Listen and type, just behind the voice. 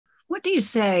What do you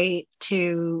say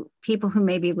to people who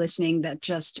may be listening that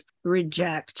just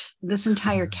reject this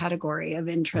entire category of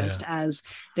interest as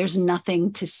there's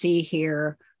nothing to see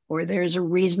here, or there's a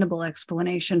reasonable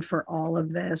explanation for all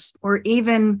of this, or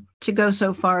even to go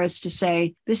so far as to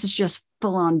say, this is just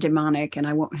full on demonic and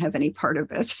I won't have any part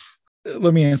of it?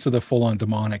 Let me answer the full on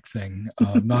demonic thing.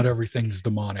 Not everything's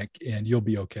demonic, and you'll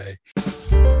be okay.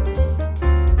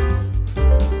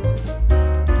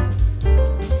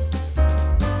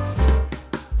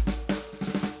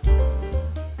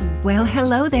 Well,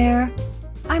 hello there.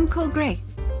 I'm Cool Gray,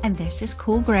 and this is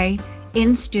Cool Gray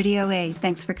in Studio A.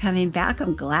 Thanks for coming back.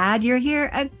 I'm glad you're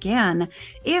here again.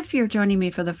 If you're joining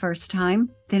me for the first time,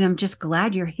 then I'm just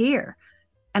glad you're here.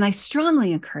 And I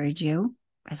strongly encourage you,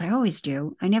 as I always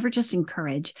do, I never just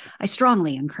encourage, I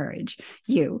strongly encourage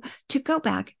you to go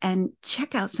back and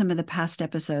check out some of the past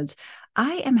episodes.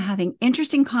 I am having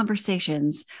interesting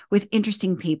conversations with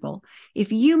interesting people.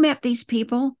 If you met these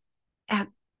people at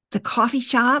the coffee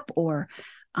shop or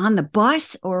on the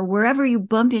bus or wherever you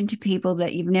bump into people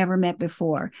that you've never met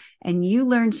before, and you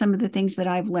learn some of the things that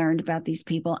I've learned about these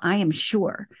people, I am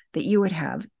sure that you would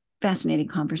have fascinating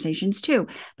conversations too.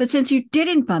 But since you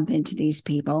didn't bump into these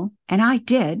people, and I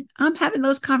did, I'm having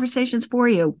those conversations for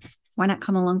you. Why not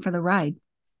come along for the ride?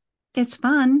 It's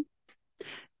fun.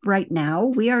 Right now,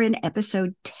 we are in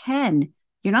episode 10.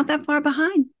 You're not that far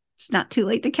behind. It's not too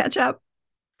late to catch up.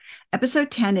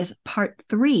 Episode 10 is part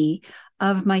 3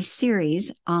 of my series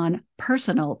on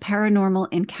personal paranormal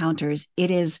encounters.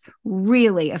 It is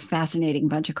really a fascinating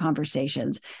bunch of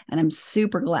conversations, and I'm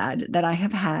super glad that I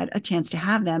have had a chance to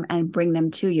have them and bring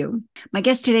them to you. My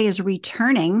guest today is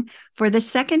returning for the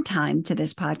second time to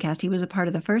this podcast. He was a part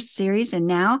of the first series, and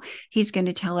now he's going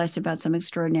to tell us about some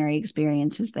extraordinary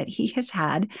experiences that he has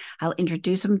had. I'll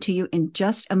introduce him to you in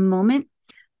just a moment.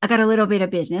 I got a little bit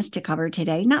of business to cover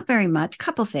today. Not very much,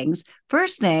 couple things.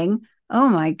 First thing, oh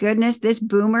my goodness, this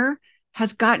boomer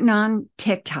has gotten on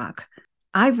TikTok.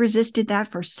 I've resisted that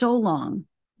for so long,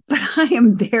 but I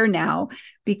am there now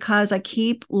because I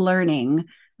keep learning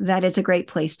that it's a great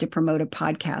place to promote a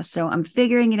podcast. So I'm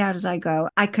figuring it out as I go.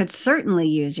 I could certainly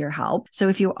use your help. So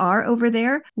if you are over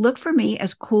there, look for me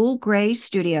as Cool Gray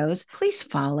Studios. Please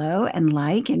follow and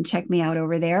like and check me out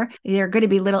over there. There are going to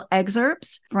be little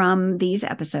excerpts from these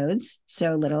episodes.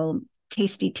 So little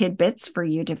tasty tidbits for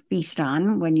you to feast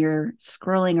on when you're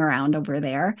scrolling around over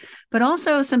there, but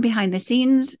also some behind the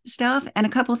scenes stuff and a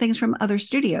couple of things from other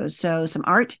studios. So some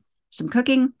art, some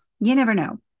cooking, you never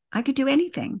know. I could do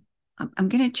anything. I'm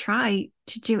going to try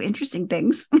to do interesting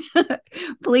things.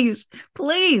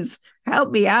 Please help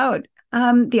me out.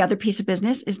 The other piece of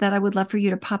business is that I would love for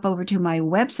you to pop over to my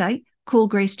website,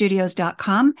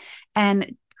 coolgraystudios.com,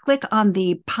 and click on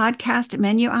the podcast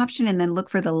menu option and then look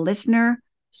for the listener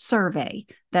survey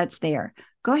that's there.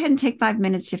 Go ahead and take 5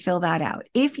 minutes to fill that out.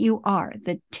 If you are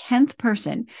the 10th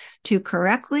person to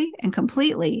correctly and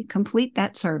completely complete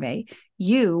that survey,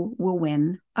 you will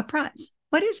win a prize.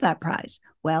 What is that prize?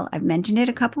 Well, I've mentioned it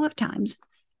a couple of times.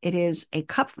 It is a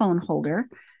cup phone holder.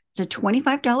 It's a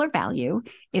 $25 value.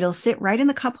 It'll sit right in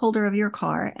the cup holder of your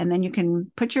car, and then you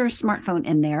can put your smartphone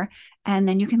in there, and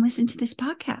then you can listen to this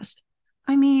podcast.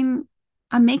 I mean,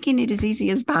 I'm making it as easy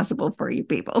as possible for you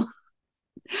people.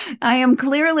 I am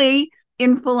clearly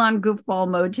in full-on goofball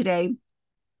mode today.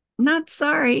 Not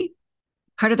sorry.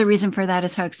 Part of the reason for that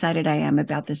is how excited I am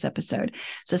about this episode.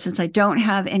 So since I don't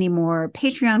have any more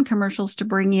Patreon commercials to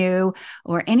bring you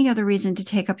or any other reason to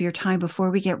take up your time before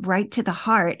we get right to the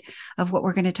heart of what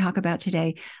we're going to talk about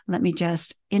today, let me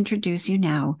just introduce you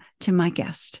now to my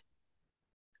guest.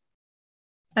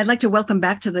 I'd like to welcome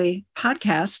back to the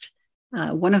podcast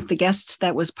one of the guests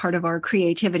that was part of our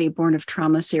Creativity Born of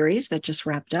Trauma series that just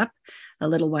wrapped up a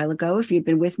little while ago. If you've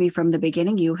been with me from the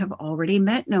beginning, you have already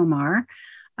met Nomar.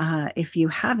 If you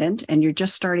haven't and you're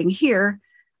just starting here,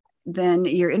 then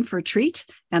you're in for a treat.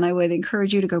 And I would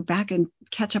encourage you to go back and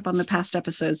catch up on the past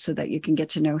episodes so that you can get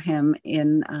to know him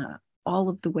in all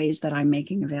of the ways that I'm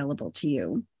making available to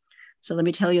you. So let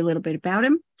me tell you a little bit about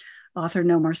him. Author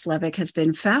Nomar Slevik has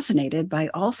been fascinated by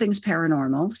all things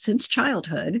paranormal since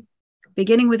childhood,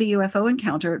 beginning with a UFO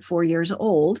encounter at 4 years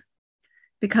old.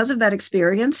 Because of that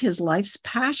experience, his life's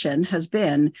passion has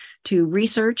been to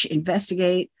research,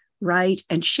 investigate, write,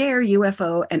 and share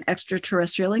UFO and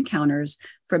extraterrestrial encounters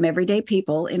from everyday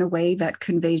people in a way that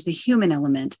conveys the human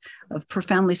element of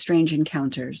profoundly strange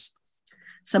encounters.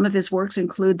 Some of his works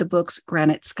include the books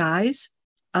Granite Skies,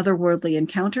 Otherworldly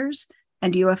Encounters,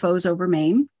 and UFOs Over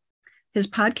Maine. His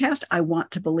podcast, I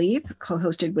Want to Believe,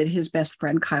 co-hosted with his best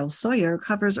friend Kyle Sawyer,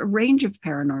 covers a range of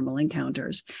paranormal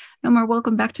encounters. Nomar,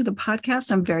 welcome back to the podcast.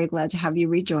 I'm very glad to have you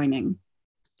rejoining.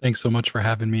 Thanks so much for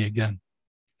having me again.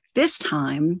 This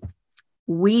time,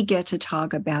 we get to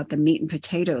talk about the meat and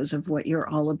potatoes of what you're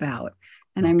all about.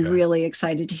 And I'm really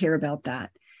excited to hear about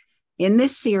that. In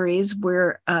this series,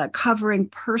 we're covering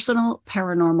personal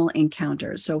paranormal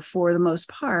encounters. So for the most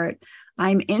part,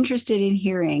 I'm interested in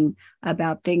hearing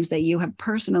about things that you have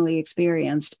personally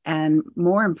experienced, and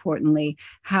more importantly,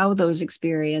 how those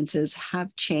experiences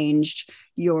have changed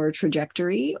your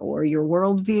trajectory or your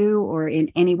worldview, or in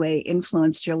any way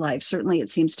influenced your life. Certainly, it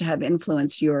seems to have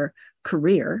influenced your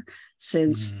career,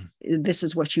 since this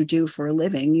is what you do for a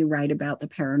living. You write about the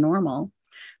paranormal.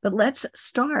 But let's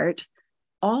start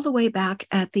all the way back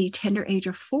at the tender age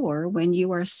of 4, when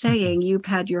you are saying you've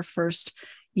had your first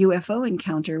UFO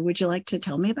encounter. Would you like to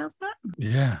tell me about that?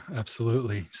 Yeah,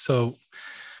 absolutely. So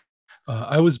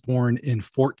I was born in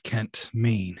Fort Kent,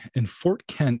 Maine, and Fort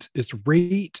Kent is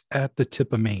right at the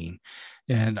tip of Maine.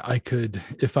 And I could,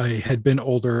 if I had been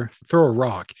older, throw a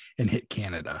rock and hit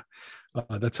Canada.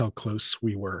 That's how close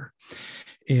we were.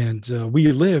 And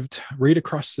we lived right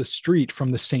across the street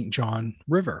from the St. John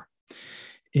River.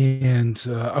 And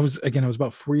I was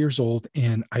about 4 years old,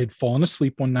 and I had fallen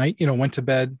asleep one night, went to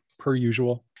bed per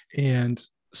usual, and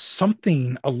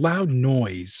a loud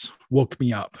noise woke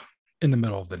me up in the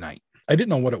middle of the night. I didn't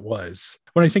know what it was.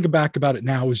 When I think back about it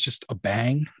now, it was just a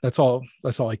bang. That's all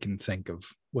I can think of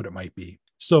what it might be.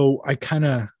 So I kind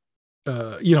of,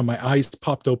 my eyes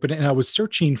popped open, and I was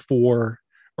searching for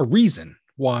a reason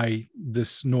why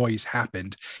this noise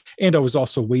happened. And I was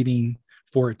also waiting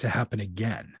for it to happen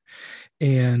again.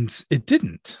 And it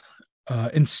didn't.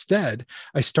 Instead,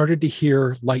 I started to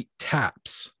hear light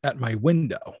taps at my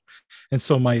window. And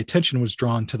so my attention was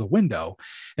drawn to the window.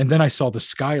 And then I saw the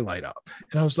sky light up.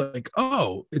 And I was like,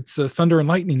 oh, it's a thunder and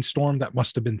lightning storm. That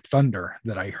must have been thunder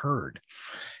that I heard.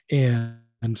 And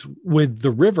with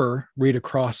the river right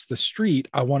across the street,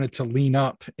 I wanted to lean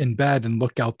up in bed and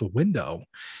look out the window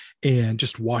and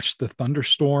just watch the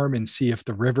thunderstorm and see if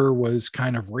the river was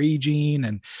kind of raging,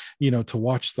 and, to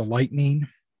watch the lightning.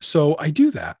 So I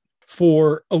do that.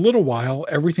 For a little while,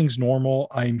 everything's normal.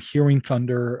 I'm hearing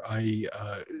thunder. I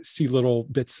see little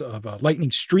bits of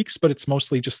lightning streaks, but it's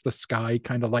mostly just the sky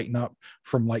kind of lighting up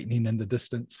from lightning in the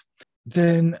distance.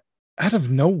 Then out of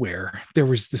nowhere, there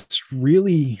was this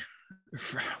really,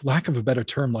 lack of a better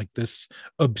term, like this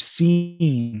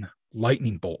obscene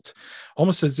lightning bolt,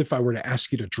 almost as if I were to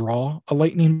ask you to draw a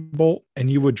lightning bolt, and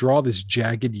you would draw this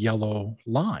jagged yellow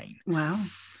line. Wow.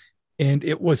 And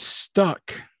it was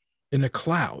stuck in a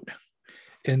cloud,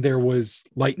 and there was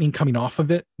lightning coming off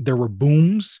of it. There were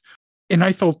booms, and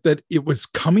I felt that it was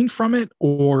coming from it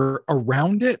or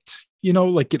around it,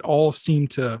 like it all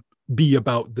seemed to be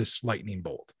about this lightning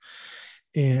bolt.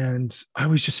 And I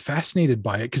was just fascinated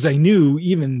by it, because I knew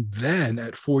even then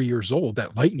at 4 years old,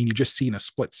 that lightning you just see in a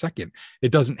split second.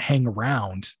 It doesn't hang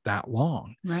around that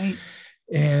long. Right.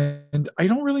 And I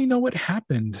don't really know what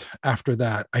happened after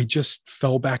that. I just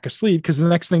fell back asleep, because the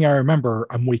next thing I remember,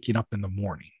 I'm waking up in the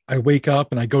morning. I wake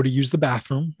up and I go to use the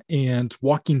bathroom, and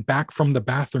walking back from the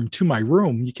bathroom to my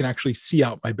room, you can actually see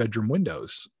out my bedroom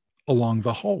windows along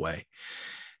the hallway.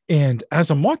 And as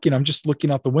I'm walking, I'm just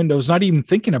looking out the windows, not even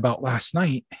thinking about last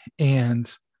night. And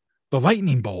the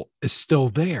lightning bolt is still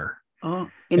there. Oh,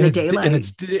 in the daylight. And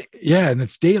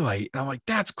it's daylight. And I'm like,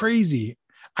 that's crazy.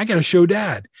 I got to show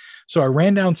Dad. So I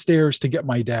ran downstairs to get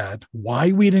my dad.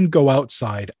 Why we didn't go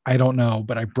outside, I don't know.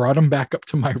 But I brought him back up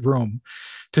to my room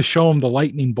to show him the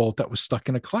lightning bolt that was stuck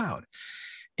in a cloud.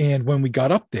 And when we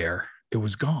got up there, it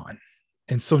was gone.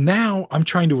 And so now I'm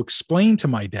trying to explain to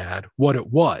my dad what it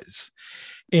was.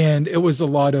 And it was a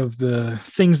lot of the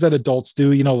things that adults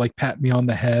do, like pat me on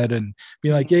the head and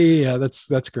be like, yeah,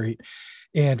 that's great.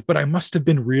 But I must have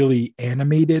been really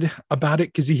animated about it,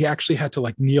 because he actually had to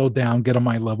like kneel down, get on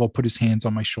my level, put his hands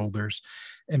on my shoulders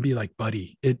and be like,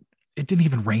 buddy, it didn't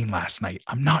even rain last night.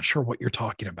 I'm not sure what you're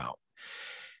talking about.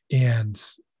 And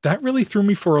that really threw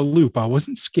me for a loop. I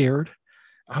wasn't scared.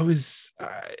 I guess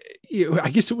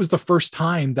it was the first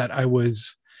time that I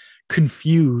was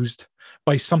confused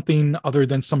by something other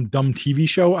than some dumb TV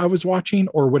show I was watching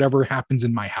or whatever happens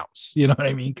in my house. You know what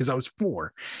I mean? Because I was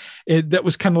 4. That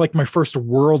was kind of like my first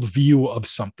world view of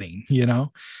something, and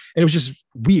it was just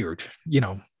weird,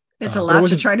 It's a lot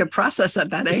to try to process at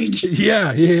that age.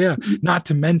 Yeah. Not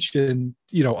to mention,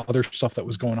 other stuff that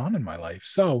was going on in my life.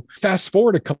 So fast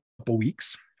forward a couple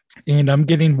weeks, And I'm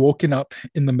getting woken up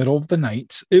in the middle of the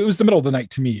night. It was the middle of the night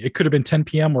to me. It could have been 10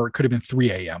 p.m. or it could have been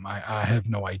 3 a.m. I have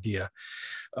no idea.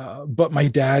 But my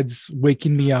dad's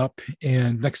waking me up,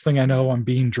 and next thing I know, I'm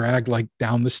being dragged like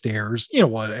down the stairs. You know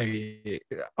what?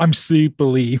 I'm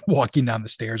sleepily walking down the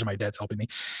stairs, and my dad's helping me.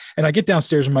 And I get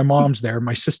downstairs, and my mom's there,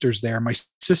 my sister's there. My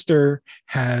sister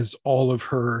has all of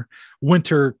her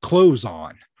winter clothes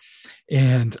on,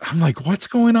 and I'm like, "What's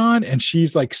going on?" And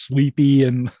she's like sleepy,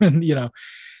 and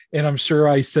and I'm sure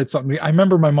I said something. I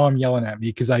remember my mom yelling at me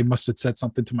because I must have said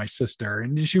something to my sister.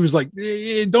 And she was like,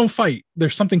 don't fight.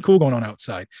 There's something cool going on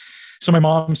outside. So my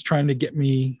mom's trying to get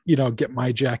me, get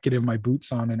my jacket and my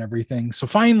boots on and everything. So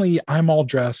finally, I'm all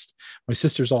dressed. My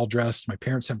sister's all dressed. My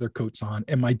parents have their coats on.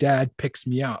 And my dad picks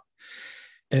me up.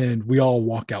 And we all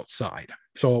walk outside.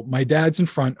 So my dad's in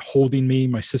front holding me.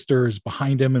 My sister is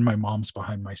behind him, and my mom's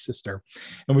behind my sister.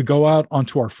 And we go out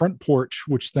onto our front porch,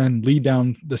 which then lead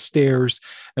down the stairs.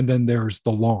 And then there's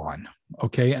the lawn.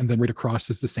 Okay. And then right across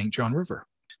is the St. John River.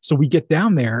 So we get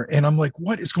down there, and I'm like,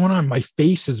 what is going on? My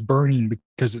face is burning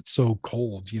because it's so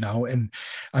cold, and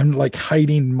I'm like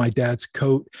hiding my dad's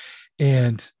coat.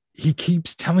 And he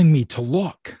keeps telling me to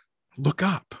look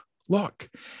up. Look.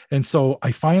 And so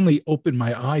I finally open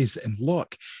my eyes and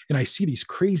look, and I see these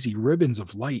crazy ribbons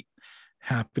of light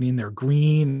happening. They're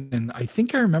green. And I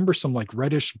think I remember some like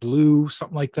reddish blue,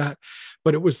 something like that.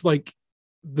 But it was like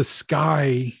the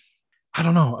sky. I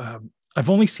don't know. I've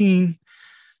only seen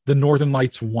the Northern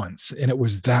Lights once, and it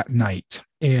was that night.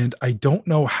 And I don't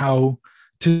know how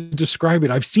to describe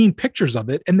it. I've seen pictures of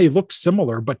it, and they look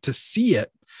similar, but to see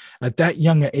it at that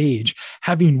young age,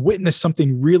 having witnessed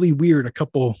something really weird a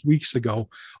couple of weeks ago,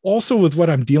 also with what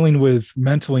I'm dealing with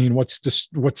mentally and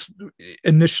what's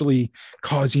initially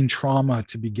causing trauma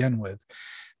to begin with,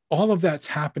 all of that's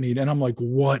happening. And I'm like,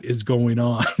 what is going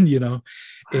on? Wow.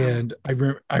 And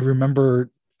I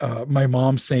remember my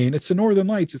mom saying, it's the Northern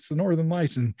Lights, it's the Northern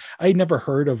Lights. And I never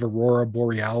heard of Aurora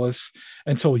Borealis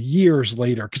until years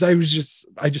later, because I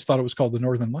just thought it was called the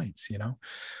Northern Lights,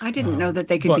 I didn't know that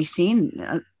they could be seen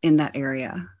in that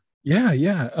area.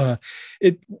 Yeah.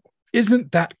 It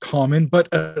isn't that common,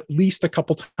 but at least a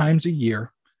couple times a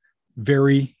year,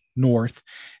 very north.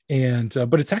 And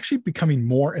but it's actually becoming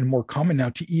more and more common now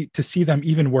to see them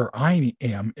even where I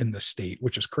am in the state,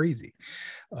 which is crazy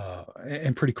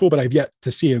and pretty cool. But I've yet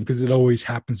to see them because it always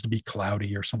happens to be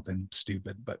cloudy or something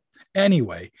stupid. But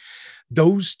anyway,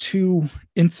 those two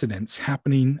incidents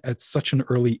happening at such an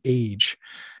early age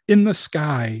in the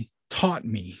sky taught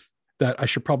me that I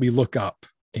should probably look up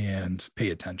and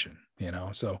pay attention.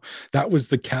 So that was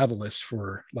the catalyst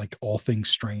for like all things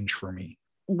strange for me.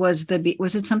 Was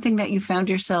it something that you found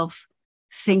yourself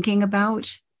thinking about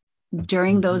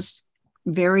during those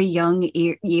very young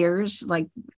years? Like,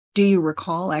 do you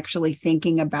recall actually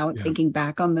thinking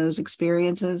back on those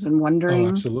experiences and wondering? Oh,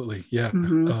 absolutely. Yeah.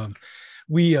 Mm-hmm.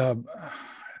 We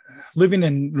living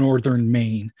in northern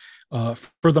Maine,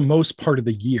 for the most part of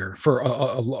the year, for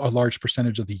a large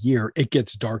percentage of the year, it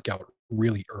gets dark out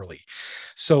really early.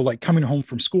 So like coming home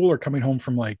from school or coming home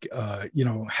from like,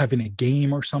 having a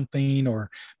game or something or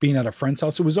being at a friend's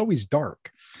house, it was always dark.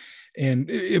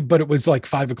 But it was like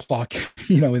 5 o'clock,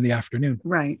 in the afternoon.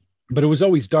 Right. But it was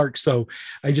always dark. So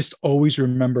I just always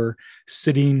remember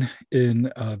sitting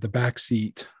in the back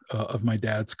seat of my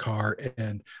dad's car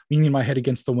and leaning my head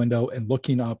against the window and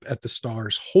looking up at the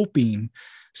stars, hoping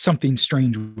something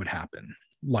strange would happen,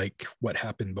 like what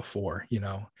happened before,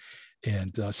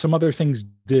 And some other things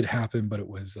did happen, but it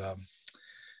was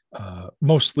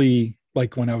mostly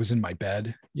like when I was in my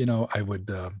bed, I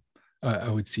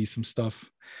would see some stuff.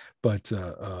 But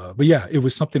yeah, it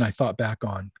was something I thought back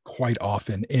on quite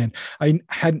often. And I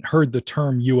hadn't heard the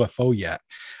term UFO yet.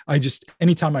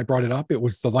 Anytime I brought it up, it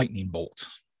was the lightning bolt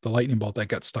that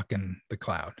got stuck in the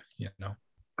cloud,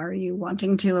 Are you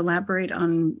wanting to elaborate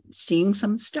on seeing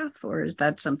some stuff, or is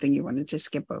that something you wanted to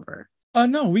skip over?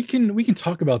 No, we can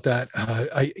talk about that.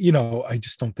 I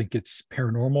just don't think it's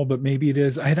paranormal, but maybe it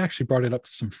is. I had actually brought it up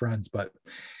to some friends, but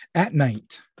at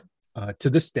night, to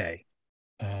this day,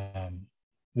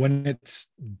 when it's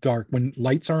dark, when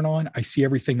lights aren't on, I see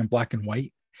everything in black and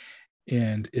white,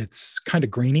 and it's kind of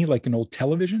grainy, like an old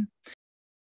television.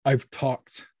 I've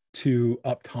talked to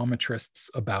optometrists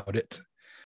about it,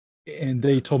 and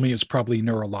they told me it's probably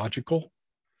neurological,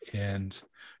 and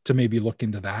to maybe look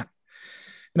into that.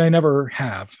 And I never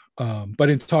have. But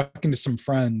in talking to some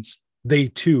friends, they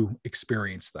too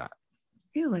experienced that.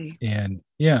 Really? And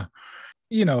yeah,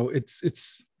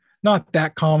 it's not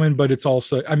that common, but it's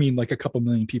also, like a couple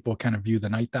million people kind of view the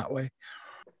night that way.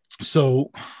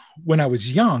 So when I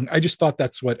was young, I just thought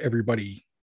that's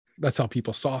how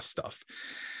people saw stuff.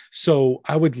 So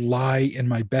I would lie in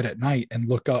my bed at night and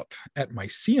look up at my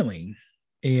ceiling,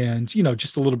 and,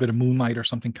 just a little bit of moonlight or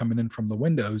something coming in from the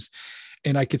windows,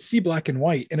 and I could see black and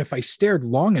white. And if I stared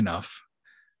long enough,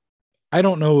 I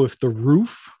don't know if the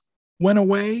roof went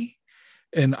away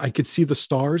and I could see the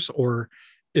stars, or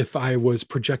if I was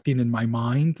projecting in my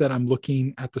mind that I'm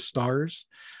looking at the stars,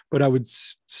 but I would,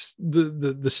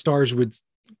 the stars would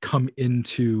come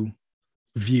into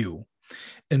view.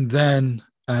 And then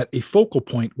at a focal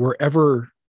point,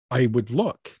 wherever I would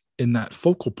look in that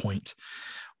focal point,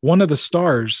 one of the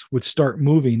stars would start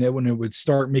moving it when it would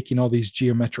start making all these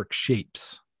geometric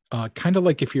shapes, kind of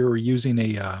like if you were using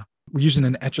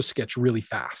an Etch-a-Sketch really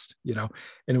fast, and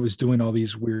it was doing all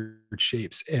these weird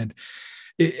shapes. And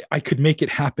I could make it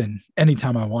happen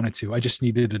anytime I wanted to. I just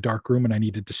needed a dark room and I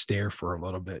needed to stare for a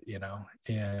little bit,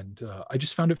 and I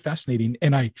just found it fascinating.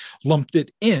 And I lumped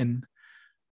it in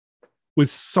with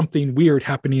something weird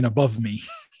happening above me.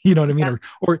 You know what I mean?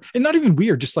 Yeah. And not even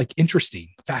weird, just like interesting,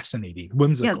 fascinating,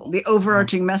 whimsical. Yeah, the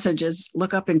overarching message is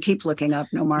look up and keep looking up,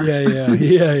 Nomar.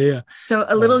 Yeah. So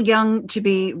a little young to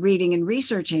be reading and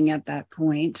researching at that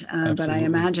point, but I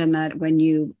imagine that when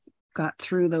you got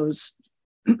through those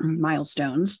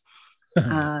milestones,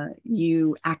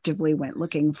 you actively went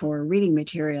looking for reading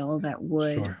material that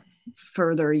would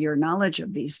further your knowledge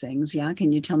of these things. Yeah,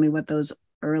 can you tell me what those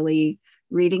early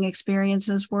reading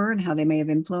experiences were and how they may have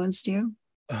influenced you?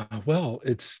 Well,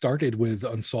 it started with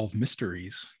Unsolved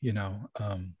Mysteries.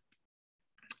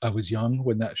 I was young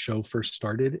when that show first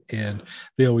started, and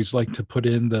they always like to put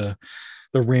in the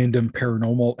random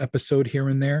paranormal episode here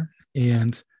and there.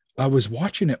 And I was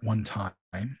watching it one time,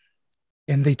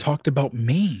 and they talked about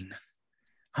Maine.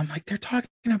 I'm like, they're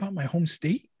talking about my home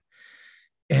state.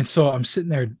 And so I'm sitting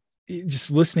there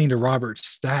just listening to Robert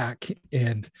Stack,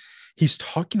 and he's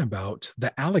talking about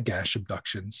the Allagash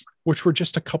abductions, which were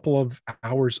just a couple of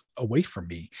hours away from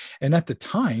me. And at the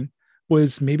time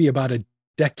was maybe about a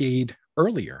decade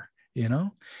earlier,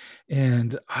 and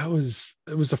it was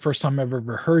the first time I've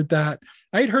ever heard that.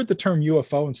 I had heard the term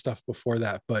UFO and stuff before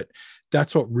that, but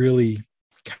that's what really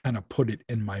kind of put it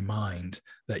in my mind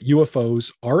that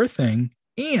UFOs are a thing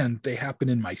and they happen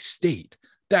in my state.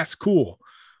 That's cool.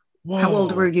 Whoa. How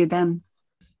old were you then?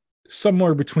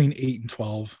 Somewhere between 8 and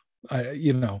 12.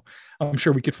 I'm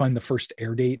sure we could find the first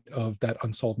air date of that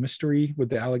Unsolved Mystery with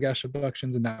the Allagash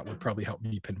abductions, and that would probably help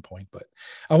me pinpoint. But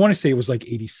I want to say it was like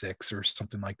 86 or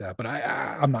something like that, but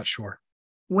I'm not sure.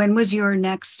 When was your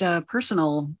next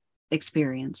personal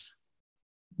experience?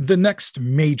 The next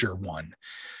major one,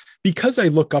 because I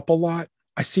look up a lot,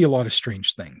 I see a lot of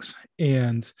strange things,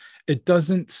 and it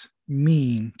doesn't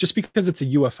mean just because it's a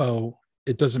UFO,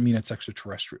 it doesn't mean it's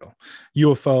extraterrestrial.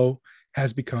 UFO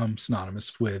has become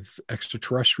synonymous with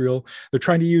extraterrestrial. They're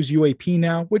trying to use UAP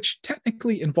now, which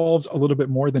technically involves a little bit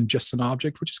more than just an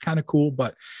object, which is kind of cool,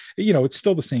 but it's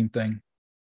still the same thing.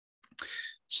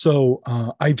 So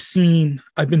I've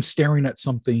been staring at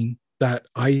something that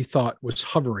I thought was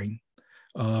hovering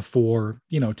for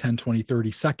 10, 20,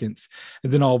 30 seconds.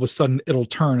 And then all of a sudden it'll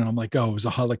turn and I'm like, oh, it was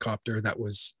a helicopter that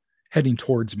was heading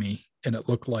towards me, and it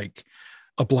looked like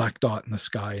a black dot in the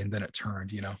sky, and then it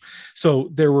turned. So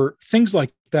there were things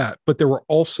like that, but there were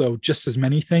also just as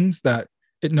many things that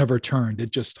it never turned.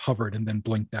 It just hovered and then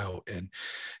blinked out. And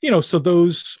so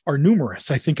those are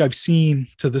numerous. I think I've seen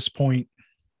to this point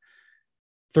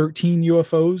 13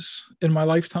 UFOs in my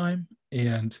lifetime,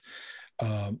 and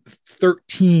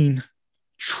 13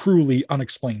 truly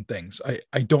unexplained things.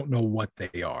 I don't know what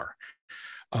they are.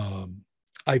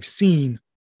 I've seen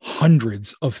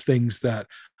hundreds of things that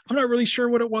I'm not really sure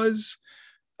what it was.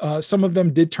 Some of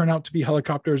them did turn out to be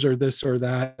helicopters or this or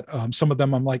that. Some of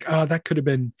them I'm like, that could have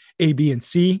been A, B, and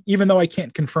C. Even though I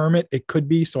can't confirm it, it could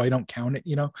be, so I don't count it,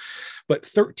 But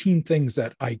 13 things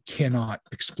that I cannot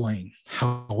explain.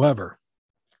 However,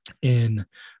 in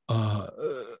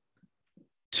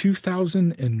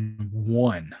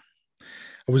 2001,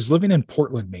 I was living in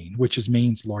Portland, Maine, which is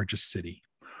Maine's largest city.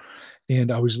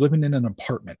 And I was living in an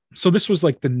apartment. So this was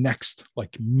like the next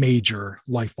major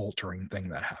life altering thing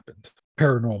that happened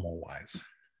paranormal wise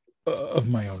of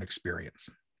my own experience.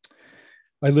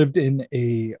 I lived in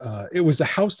it was a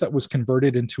house that was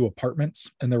converted into apartments,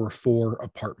 and there were 4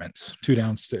 apartments, 2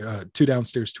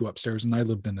 downstairs, 2 upstairs. And I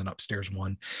lived in an upstairs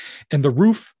one, and the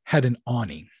roof had an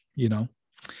awning,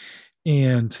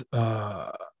 and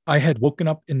I had woken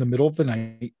up in the middle of the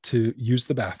night to use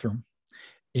the bathroom.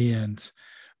 And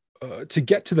to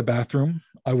get to the bathroom,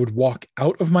 I would walk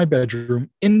out of my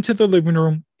bedroom into the living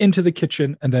room, into the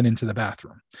kitchen, and then into the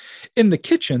bathroom. In the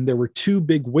kitchen, there were 2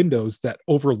 big windows that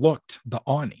overlooked the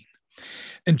awning.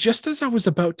 And just as I was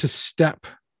about to step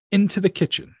into the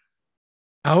kitchen,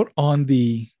 out on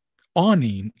the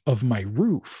awning of my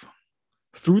roof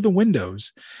through the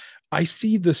windows, I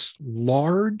see this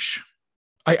large,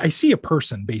 I see a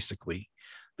person, basically,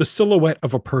 the silhouette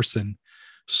of a person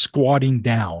squatting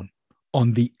down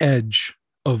on the edge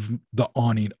of the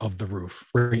awning of the roof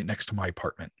right next to my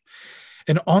apartment.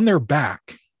 And on their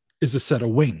back is a set of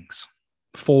wings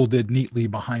folded neatly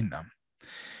behind them.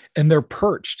 And they're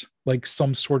perched like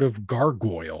some sort of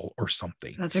gargoyle or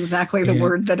something. That's exactly the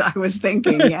word that I was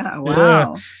thinking. Yeah.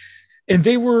 Wow. Yeah. And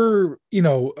they were,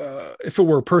 if it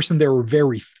were a person, they were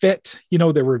very fit,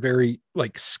 they were very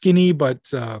like skinny, but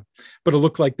it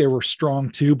looked like they were strong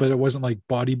too, but it wasn't like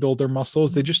bodybuilder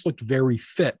muscles. They just looked very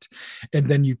fit. And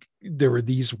then there were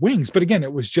these wings, but again,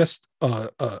 it was just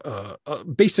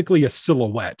basically a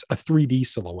silhouette, a 3D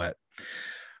silhouette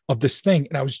of this thing.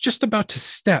 And I was just about to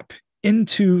step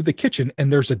into the kitchen,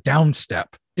 and there's a down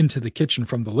step into the kitchen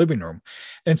from the living room.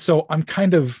 And so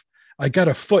I got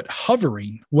a foot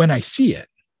hovering when I see it,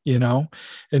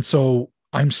 and so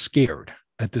I'm scared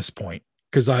at this point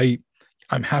because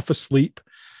I'm half asleep.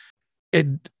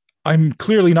 I'm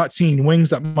clearly not seeing wings.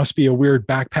 That must be a weird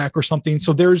backpack or something.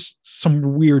 So there's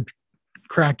some weird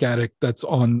crack addict that's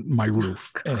on my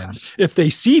roof. And if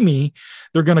they see me,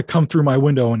 they're going to come through my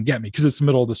window and get me because it's the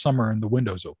middle of the summer and the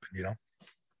window's open,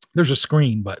 There's a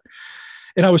screen,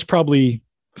 and I was probably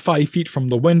 5 feet from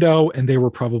the window, and they were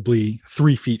probably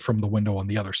 3 feet from the window on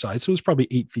the other side. So it was probably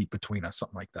 8 feet between us,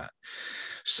 something like that.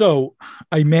 So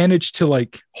I managed to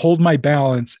like hold my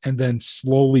balance and then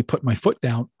slowly put my foot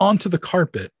down onto the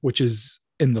carpet, which is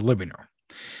in the living room.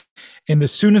 And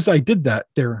as soon as I did that,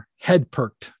 their head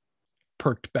perked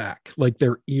back, like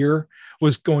their ear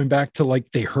was going back to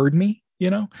like they heard me,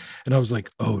 and I was like,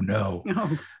 oh no.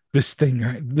 Oh. This thing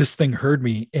heard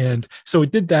me. And so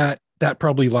it did that. That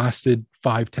probably lasted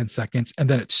 5-10 seconds. And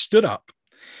then it stood up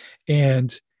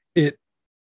and it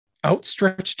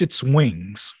outstretched its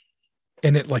wings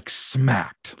and it like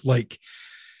smacked like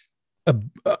a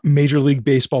Major League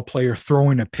Baseball player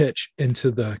throwing a pitch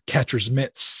into the catcher's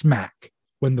mitt, smack,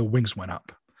 when the wings went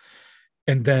up.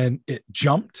 And then it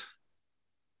jumped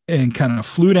and kind of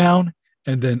flew down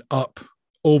and then up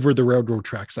over the railroad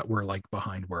tracks that were like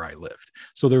behind where I lived.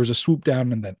 So there was a swoop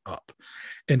down and then up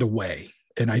and away,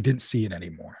 and I didn't see it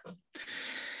anymore.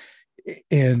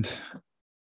 And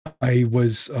I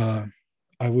was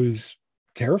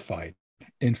terrified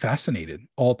and fascinated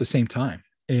all at the same time.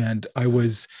 And I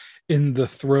was in the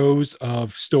throes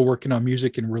of still working on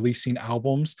music and releasing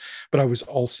albums, but I was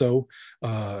also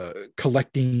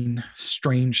collecting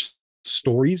strange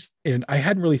stories. And I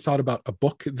hadn't really thought about a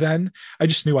book then. I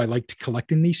just knew I liked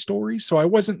collecting these stories. So I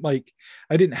wasn't like,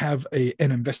 I didn't have an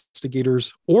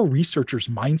investigator's or researcher's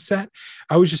mindset.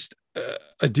 I was just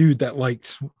a dude that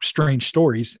liked strange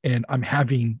stories, and I'm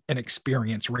having an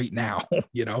experience right now,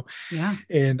 Yeah.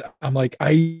 And I'm like,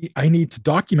 I need to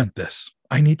document this.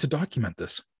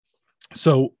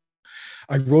 So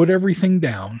I wrote everything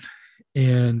down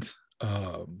and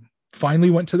finally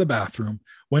went to the bathroom,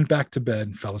 went back to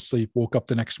bed, fell asleep, woke up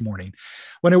the next morning.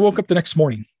 When I woke up the next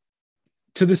morning,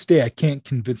 to this day, I can't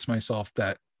convince myself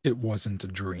that it wasn't a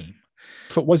dream.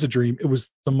 If it was a dream, it was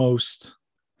the most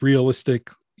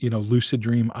realistic, lucid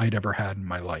dream I'd ever had in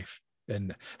my life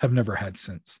and have never had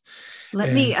since.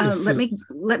 Let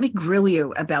me grill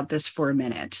you about this for a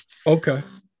minute. Okay.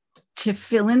 To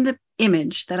fill in the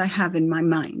image that I have in my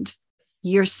mind,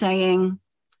 you're saying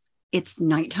it's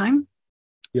nighttime.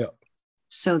 Yeah.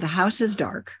 So the house is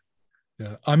dark.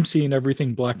 Yeah. I'm seeing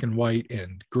everything black and white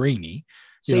and grainy.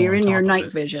 So you're in your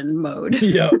night vision mode.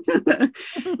 Yeah.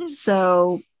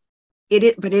 So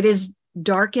but it is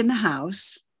dark in the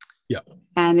house. Yeah.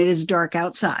 And it is dark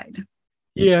outside.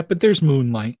 Yeah, but there's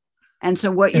moonlight. And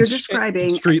so what you're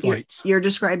describing, street lights. You're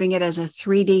describing it as a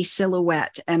 3D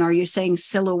silhouette. And are you saying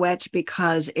silhouette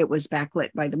because it was backlit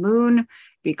by the moon,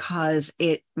 because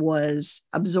it was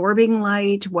absorbing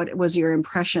light? What was your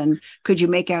impression? Could you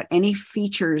make out any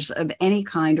features of any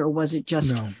kind, or was it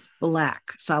just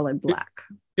black, solid black?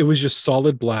 It was just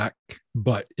solid black,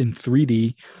 but in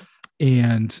 3D.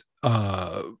 And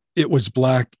it was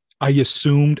black, I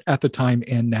assumed at the time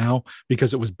and now,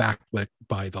 because it was backlit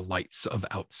by the lights of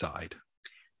outside.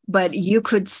 But you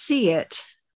could see it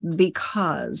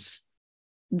because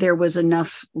there was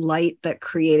enough light that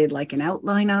created like an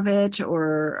outline of it,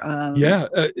 or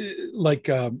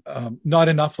not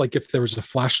enough. Like if there was a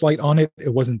flashlight on it,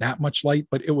 it wasn't that much light,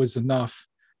 but it was enough,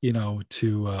 to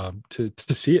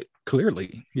see it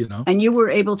clearly. And you were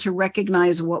able to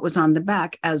recognize what was on the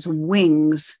back as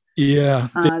wings. Yeah.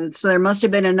 So there must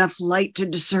have been enough light to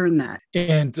discern that.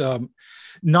 And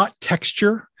not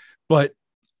texture, but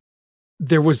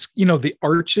there was, the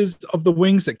arches of the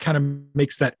wings that kind of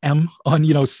makes that M on,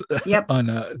 Yep. on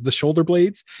the shoulder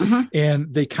blades. Mm-hmm.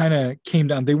 And they kind of came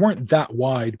down. They weren't that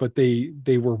wide, but they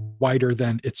were wider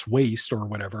than its waist or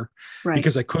whatever, Right.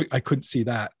 because I couldn't see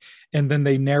that. And then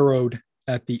they narrowed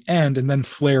at the end and then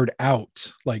flared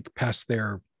out like past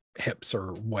their hips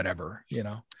or whatever,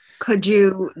 Could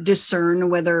you discern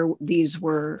whether these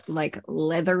were like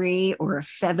leathery or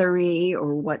feathery,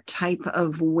 or what type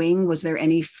of wing? Was there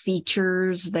any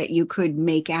features that you could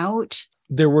make out?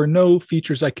 There were no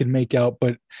features I could make out,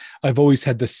 but I've always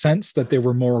had the sense that they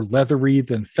were more leathery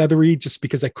than feathery, just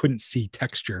because I couldn't see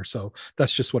texture. So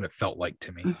that's just what it felt like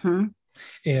to me. Mm-hmm.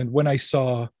 And when I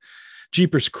saw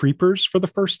Jeepers Creepers for the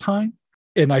first time,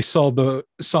 and I saw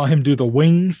him do the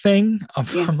wing thing,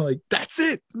 I'm like, that's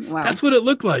it. Wow. That's what it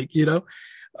looked like,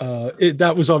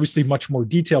 that was obviously much more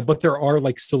detailed, but there are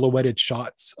like silhouetted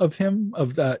shots of him,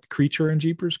 of that creature in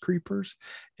Jeepers Creepers.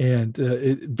 And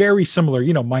very similar,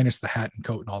 minus the hat and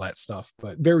coat and all that stuff,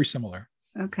 but very similar.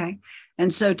 Okay.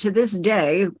 And so to this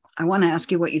day, I want to ask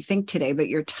you what you think today, but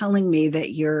you're telling me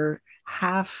that you're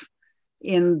half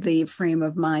in the frame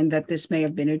of mind that this may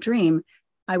have been a dream.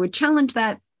 I would challenge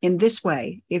that in this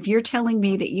way. If you're telling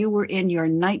me that you were in your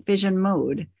night vision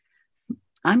mode,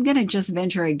 I'm going to just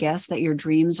venture a guess that your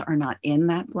dreams are not in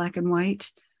that black and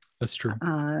white. That's true.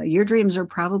 Your dreams are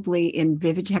probably in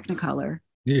vivid technicolor.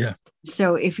 Yeah.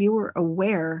 So if you were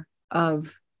aware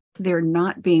of there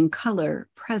not being color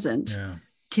present,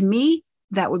 to me,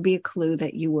 that would be a clue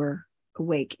that you were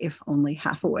awake, if only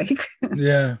half awake.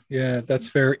 Yeah, that's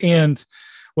fair. And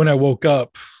when I woke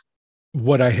up,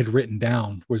 what I had written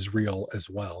down was real as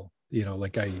well.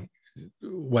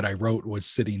 What I wrote was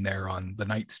sitting there on the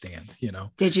nightstand,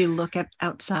 Did you look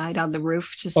outside on the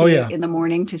roof to see it in the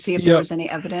morning to see if there was any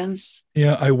evidence?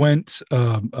 Yeah, I went,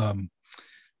 I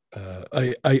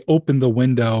opened the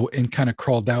window and kind of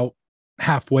crawled out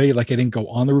halfway. Like I didn't go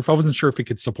on the roof. I wasn't sure if it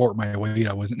could support my weight.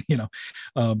 I wasn't,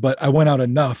 but I went out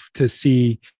enough to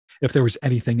see if there was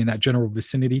anything in that general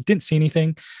vicinity. Didn't see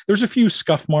anything. There's a few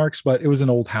scuff marks, but it was an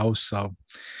old house. So,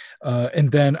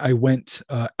 and then I went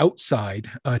outside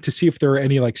to see if there were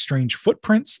any like strange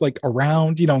footprints like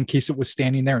around, in case it was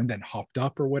standing there and then hopped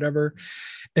up or whatever.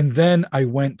 And then I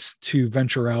went to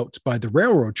venture out by the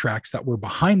railroad tracks that were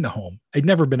behind the home. I'd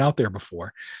never been out there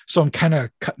before. So I'm kind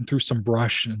of cutting through some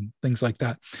brush and things like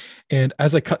that. And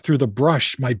as I cut through the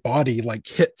brush, my body like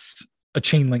hits a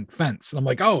chain link fence. And I'm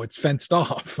like, oh, it's fenced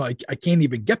off. I can't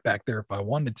even get back there if I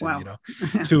wanted to, wow.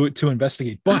 To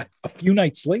investigate. But a few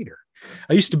nights later,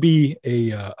 I used to be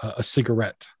a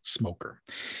cigarette smoker.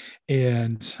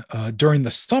 And during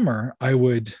the summer, I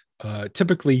would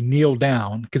typically kneel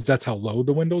down, because that's how low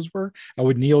the windows were. I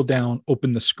would kneel down,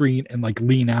 open the screen, and like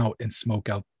lean out and smoke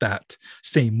out that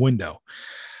same window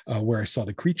where I saw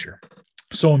the creature.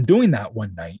 So I'm doing that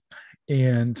one night,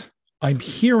 and I'm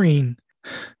hearing,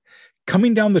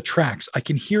 coming down the tracks, I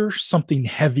can hear something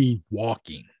heavy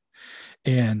walking.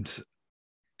 And,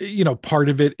 part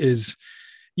of it is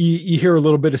you hear a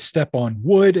little bit of step on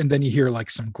wood, and then you hear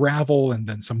like some gravel, and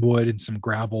then some wood and some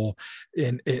gravel.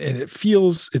 And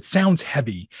it sounds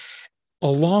heavy.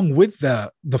 Along with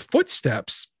the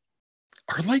footsteps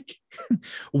are like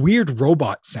weird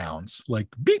robot sounds, like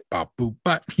beep, bop, boop,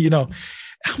 bop,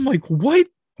 I'm like,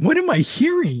 what am I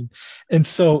hearing? And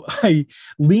so I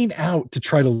lean out to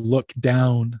try to look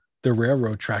down the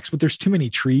railroad tracks, but there's too many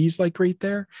trees like right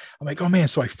there. I'm like, oh man.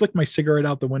 So I flick my cigarette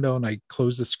out the window and I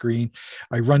close the screen.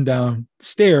 I run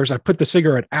downstairs. I put the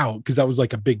cigarette out because that was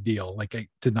like a big deal. Like I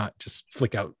did not just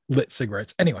flick out lit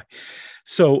cigarettes. Anyway,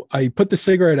 so I put the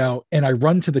cigarette out and I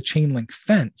run to the chain link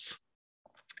fence,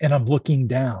 and I'm looking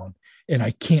down and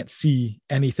I can't see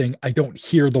anything. I don't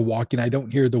hear the walking. I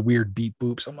don't hear the weird beep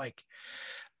boops. I'm like,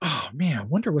 oh man, I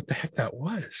wonder what the heck that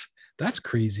was. That's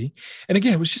crazy. And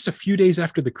again, it was just a few days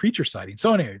after the creature sighting.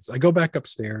 So anyways, I go back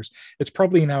upstairs. It's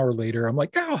probably an hour later. I'm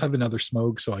like, I'll have another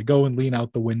smoke. So I go and lean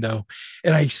out the window,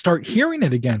 and I start hearing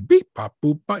it again. Beep, pop,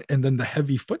 boop, bop, and then the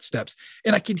heavy footsteps.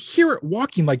 And I can hear it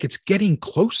walking like it's getting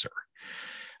closer.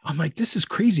 I'm like, this is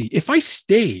crazy. If I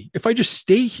just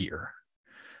stay here,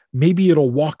 maybe it'll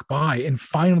walk by and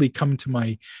finally come to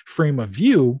my frame of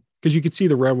view, because you could see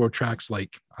the railroad tracks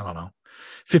like, I don't know,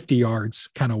 50 yards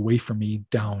kind of away from me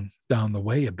down the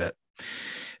way a bit.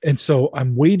 And so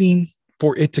I'm waiting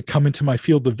for it to come into my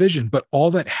field of vision. But all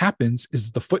that happens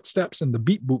is the footsteps and the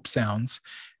beep boop sounds,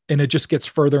 and it just gets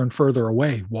further and further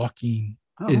away, walking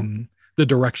in the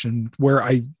direction where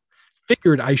I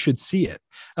figured I should see it.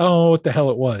 I don't know what the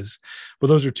hell it was, but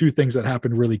those are two things that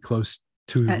happened really close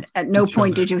to. At no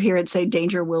point did you hear it say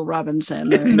 "Danger, Will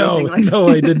Robinson"? Or no, like no,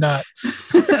 I did not.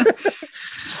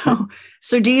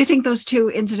 So do you think those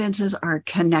two incidences are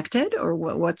connected, or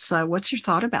what's your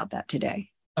thought about that today?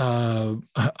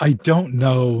 I don't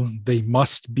know. They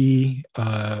must be.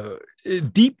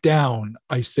 Deep down,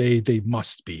 I say they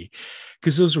must be,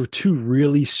 because those were two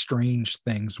really strange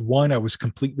things. One, I was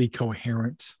completely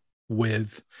coherent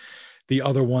with. The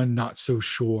other one, not so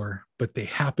sure, but they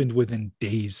happened within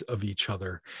days of each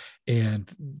other.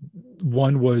 And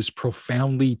one was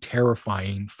profoundly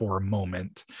terrifying for a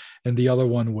moment, and the other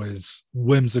one was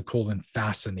whimsical and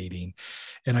fascinating.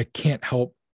 And I can't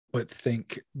help but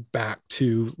think back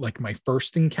to like my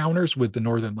first encounters with the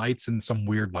Northern Lights and some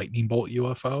weird lightning bolt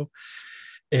UFO.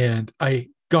 And I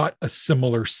got a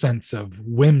similar sense of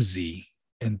whimsy.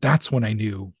 And that's when I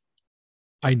knew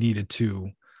I needed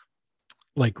to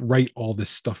like write all this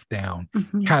stuff down,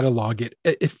 catalog it,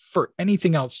 if for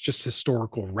anything else, just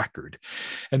historical record.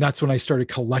 And that's when I started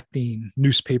collecting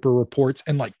newspaper reports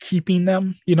and like keeping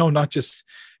them, not just,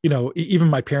 even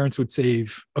my parents would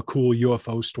save a cool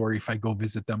UFO story if I go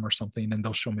visit them or something, and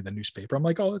they'll show me the newspaper. I'm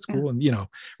like, oh, that's cool. And,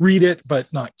 read it,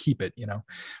 but not keep it,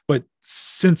 But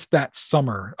since that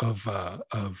summer of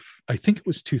I think it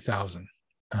was 2000.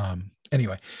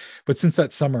 Anyway, but since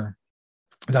that summer,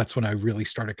 that's when I really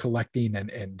started collecting,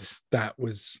 and that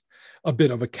was a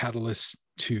bit of a catalyst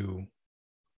to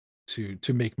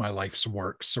make my life's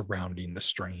work surrounding the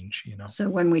strange, So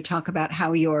when we talk about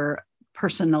how your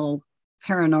personal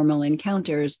paranormal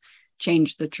encounters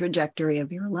changed the trajectory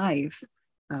of your life,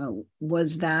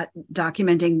 was that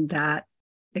documenting that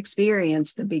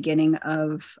experience the beginning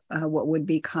of what would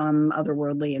become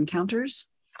Otherworldly Encounters?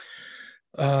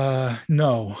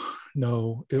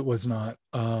 No, it was not.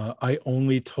 I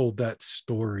only told that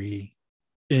story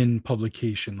in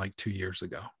publication like 2 years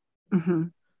ago.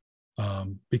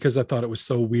 Because I thought it was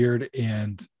so weird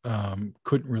and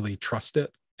couldn't really trust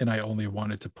it. And I only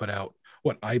wanted to put out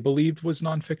what I believed was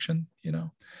nonfiction,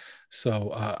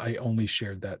 So I only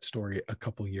shared that story a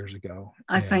couple years ago.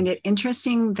 I find it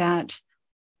interesting that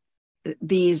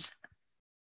these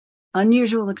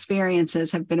unusual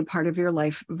experiences have been a part of your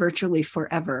life virtually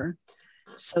forever.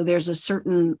 So there's a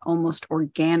certain almost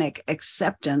organic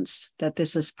acceptance that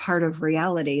this is part of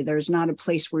reality. There's not a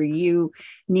place where you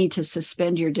need to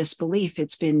suspend your disbelief.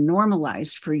 It's been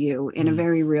normalized for you in a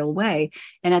very real way.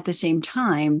 And at the same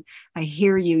time, I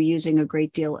hear you using a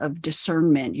great deal of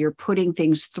discernment. You're putting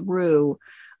things through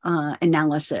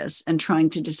analysis and trying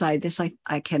to decide, this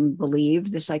I can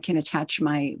believe, this I can attach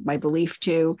my belief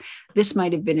to, this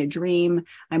might have been a dream.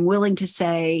 I'm willing to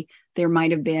say there might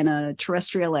have been a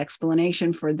terrestrial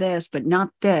explanation for this, but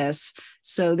not this.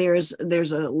 So there's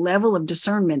a level of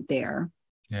discernment there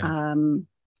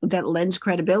that lends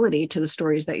credibility to the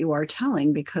stories that you are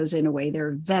telling, because in a way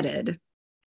they're vetted.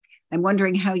 I'm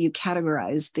wondering how you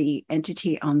categorize the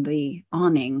entity on the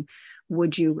awning.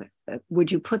 Would you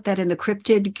put that in the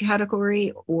cryptid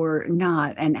category or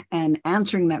not? And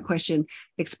answering that question,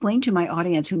 explain to my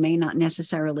audience, who may not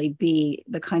necessarily be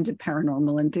the kinds of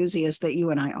paranormal enthusiasts that you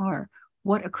and I are,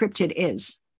 what a cryptid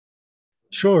is.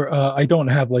 Sure. I don't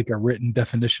have like a written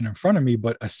definition in front of me,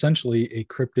 but essentially a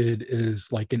cryptid is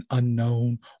like an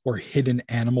unknown or hidden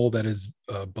animal that is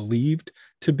believed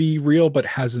to be real, but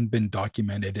hasn't been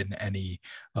documented in any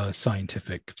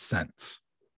scientific sense,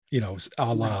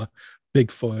 a la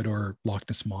Bigfoot or Loch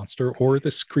Ness Monster or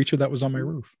this creature that was on my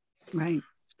roof. Right.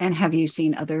 And have you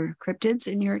seen other cryptids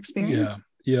in your experience?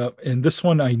 Yeah. And this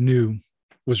one I knew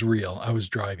was real. I was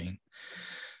driving.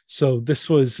 So this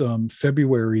was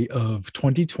February of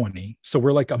 2020. So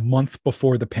we're like a month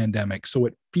before the pandemic. So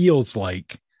it feels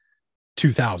like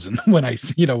 2000 when I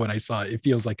saw it. It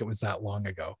feels like it was that long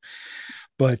ago.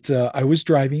 But I was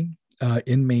driving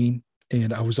in Maine,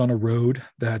 and I was on a road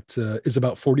that is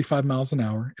about 45 miles an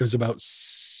hour. It was about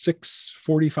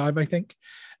 6:45, I think,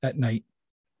 at night.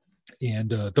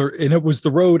 And it was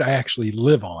the road I actually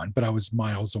live on, but I was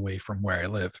miles away from where I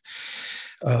live.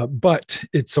 But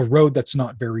it's a road that's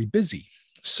not very busy.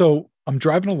 So I'm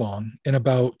driving along, and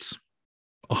about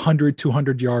 100,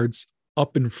 200 yards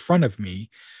up in front of me,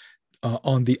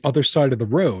 on the other side of the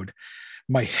road,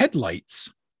 my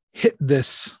headlights hit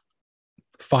this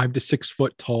 5 to 6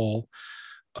 foot tall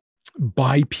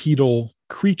bipedal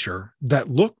creature that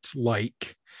looked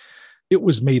like it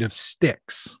was made of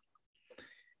sticks.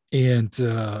 And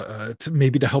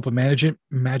to help imagine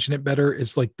it better,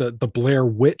 is like the Blair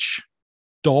Witch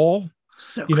doll.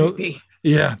 So creepy.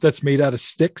 Yeah, that's made out of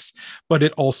sticks, but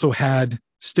it also had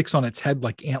sticks on its head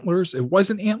like antlers. It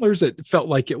wasn't antlers. It felt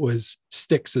like it was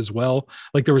sticks as well.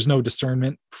 Like there was no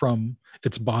discernment from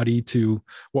its body to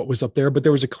what was up there, but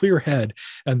there was a clear head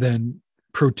and then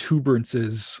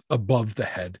protuberances above the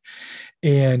head.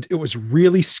 And it was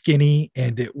really skinny,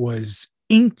 and it was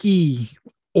inky,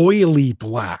 oily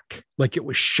black, like it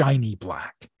was shiny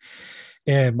black.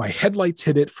 And my headlights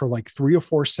hit it for like 3 or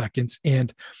 4 seconds.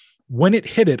 And when it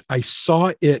hit it, I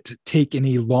saw it take an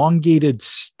elongated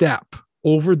step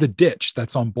over the ditch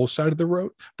that's on both sides of the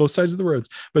roads,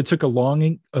 but it took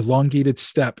a elongated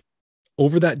step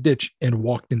over that ditch and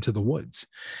walked into the woods.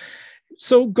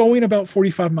 So going about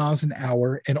 45 miles an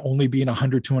hour and only being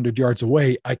 100, 200 yards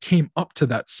away, I came up to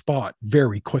that spot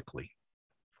very quickly.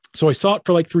 So I saw it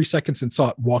for like 3 seconds and saw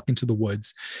it walk into the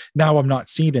woods. Now I'm not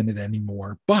seeing it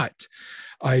anymore, but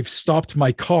I've stopped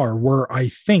my car where I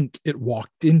think it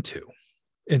walked into.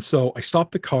 And so I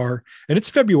stopped the car, and it's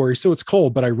February, so it's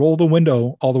cold, but I roll the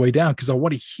window all the way down because I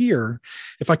want to hear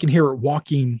if I can hear it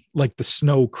walking, like the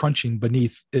snow crunching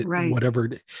beneath it, right. Whatever.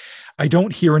 I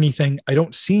don't hear anything. I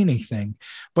don't see anything,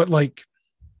 but like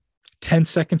 10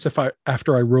 seconds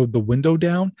after I rolled the window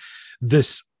down,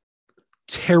 this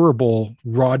terrible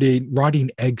rotting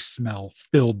egg smell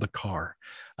filled the car.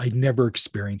 I'd never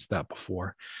experienced that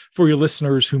before. For your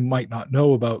listeners who might not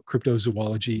know about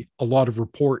cryptozoology, a lot of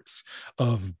reports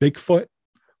of Bigfoot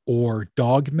or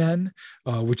dogmen,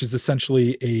 which is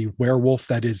essentially a werewolf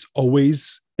that is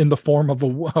always in the form of a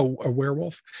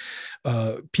werewolf.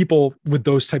 People with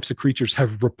those types of creatures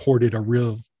have reported a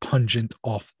real pungent,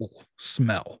 awful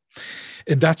smell.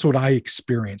 And that's what I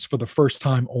experienced for the first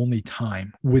time, only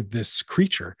time, with this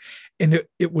creature. And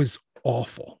it was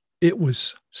awful. It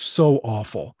was so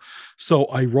awful. So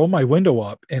I roll my window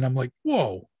up and I'm like,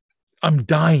 whoa, I'm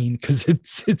dying because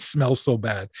it smells so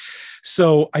bad.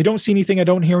 So I don't see anything. I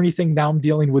don't hear anything. Now I'm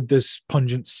dealing with this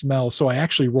pungent smell. So I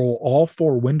actually roll all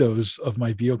 4 windows of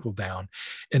my vehicle down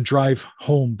and drive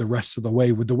home the rest of the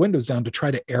way with the windows down to try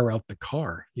to air out the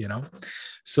car,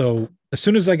 So as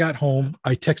soon as I got home,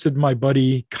 I texted my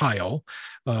buddy, Kyle,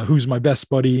 who's my best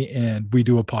buddy, and we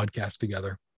do a podcast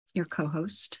together. Your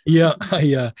co-host. Yeah,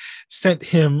 I sent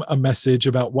him a message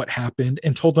about what happened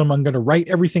and told him I'm going to write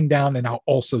everything down and I'll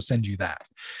also send you that.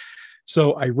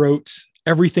 So I wrote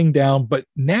everything down, but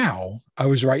now I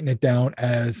was writing it down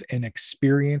as an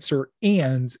experiencer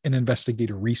and an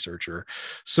investigator researcher.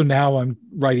 So now I'm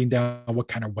writing down what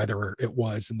kind of weather it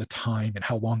was and the time and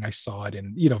how long I saw it,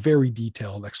 and very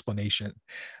detailed explanation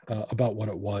about what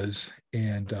it was,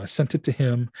 and sent it to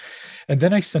him. And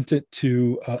then I sent it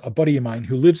to a buddy of mine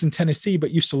who lives in Tennessee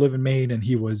but used to live in Maine, and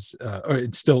he was or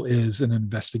it still is an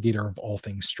investigator of all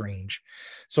things strange.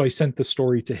 So I sent the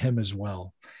story to him as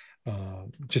well,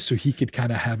 just so he could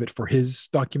kind of have it for his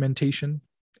documentation.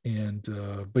 And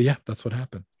but yeah, that's what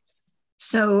happened.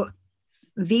 So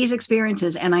these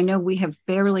experiences, and I know we have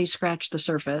barely scratched the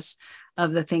surface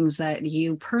of the things that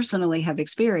you personally have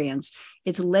experienced,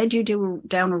 it's led you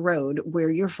down a road where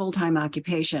your full-time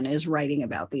occupation is writing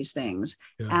about these things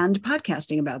and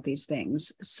podcasting about these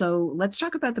things. So let's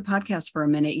talk about the podcast for a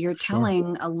minute. You're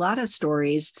telling a lot of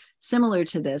stories similar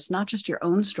to this, not just your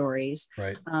own stories.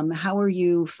 Right. How are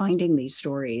you finding these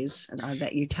stories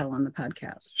that you tell on the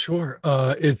podcast? Sure.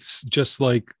 It's just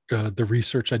like the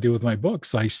research I do with my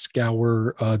books. I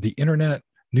scour the internet,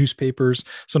 newspapers.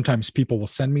 Sometimes people will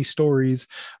send me stories.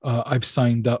 I've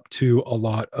signed up to a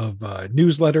lot of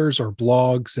newsletters or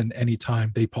blogs, and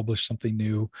anytime they publish something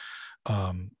new,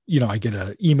 I get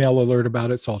an email alert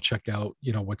about it. So I'll check out,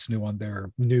 what's new on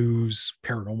their news,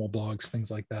 paranormal blogs, things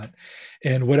like that.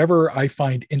 And whatever I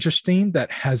find interesting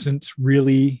that hasn't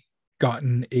really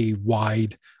gotten a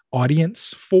wide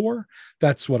audience for,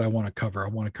 that's what I want to cover. I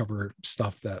want to cover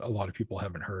stuff that a lot of people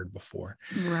haven't heard before.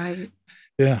 Right.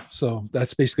 Yeah, so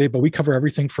that's basically it. But we cover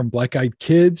everything from black-eyed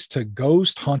kids to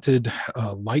ghost haunted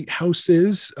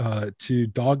lighthouses to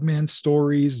dogman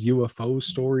stories, UFO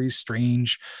stories,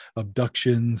 strange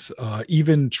abductions,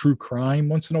 even true crime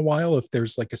once in a while if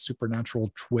there's like a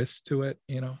supernatural twist to it,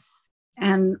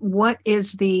 And what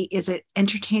is it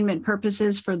entertainment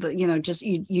purposes for the, just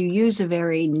you use a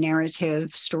very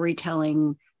narrative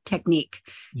storytelling technique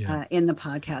in the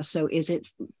podcast. So is it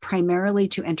primarily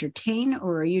to entertain,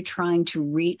 or are you trying to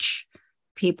reach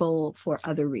people for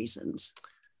other reasons?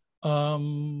 I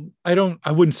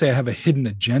wouldn't say I have a hidden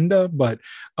agenda, but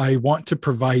I want to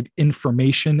provide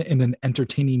information in an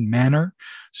entertaining manner.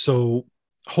 So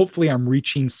hopefully I'm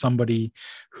reaching somebody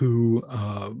who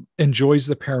enjoys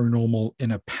the paranormal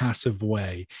in a passive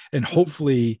way. And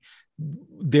hopefully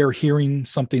they're hearing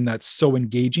something that's so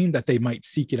engaging that they might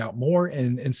seek it out more.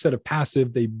 And instead of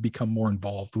passive, they become more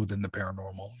involved within the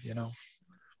paranormal,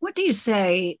 What do you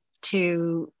say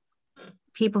to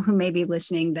people who may be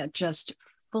listening that just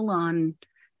full on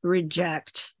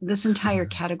reject this entire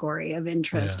category of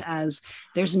interest as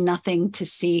there's nothing to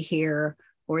see here,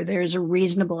 or there's a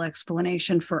reasonable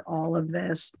explanation for all of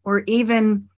this, or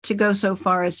even to go so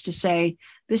far as to say,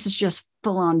 this is just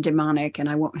full on demonic and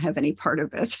I won't have any part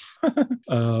of it.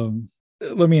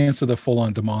 Let me answer the full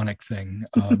on demonic thing.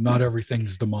 Not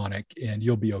everything's demonic and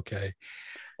you'll be okay.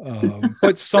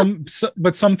 But some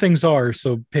things are,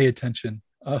 so pay attention.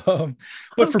 But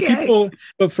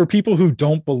for people who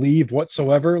don't believe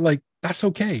whatsoever, like, that's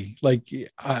okay. Like,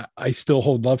 I still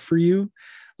hold love for you.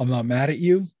 I'm not mad at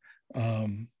you.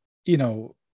 You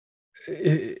know,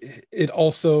 it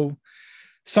also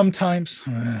sometimes,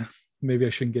 maybe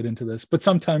I shouldn't get into this, but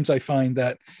sometimes I find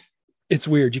that it's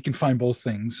weird. You can find both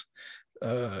things.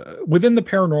 Within the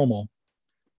paranormal,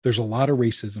 there's a lot of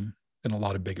racism and a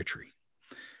lot of bigotry.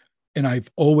 And I've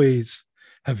always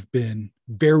have been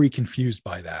very confused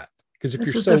by that. Because if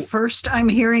this you're is the first I'm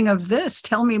hearing of this.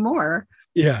 Tell me more.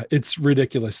 Yeah, it's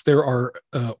ridiculous. There are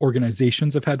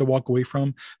organizations I've had to walk away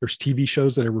from. There's TV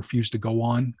shows that I refuse to go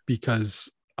on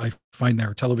because I find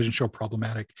their television show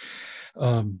problematic.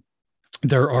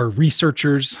 There are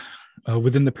researchers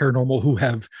within the paranormal who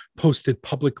have posted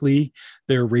publicly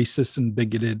their racist and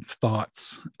bigoted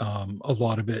thoughts. A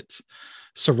lot of it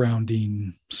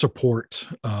surrounding support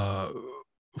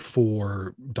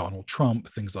for Donald Trump,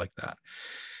 things like that.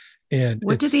 And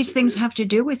what do these things have to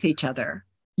do with each other?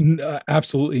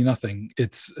 Absolutely nothing.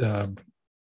 It's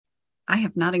I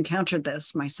have not encountered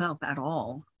this myself at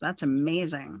all. That's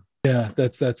amazing. Yeah,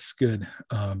 that's good,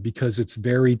 because it's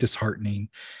very disheartening,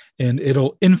 and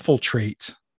it'll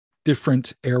infiltrate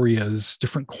different areas,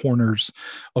 different corners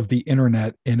of the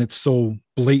internet, and it's so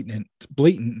blatant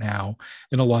now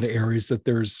in a lot of areas that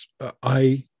there's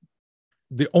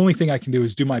the only thing I can do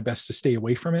is do my best to stay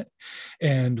away from it.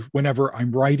 And whenever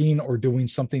I'm writing or doing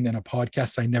something in a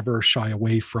podcast, I never shy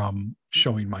away from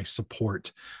showing my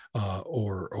support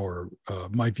or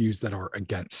my views that are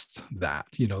against that.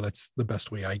 You know, that's the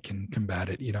best way I can combat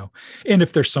it, you know. And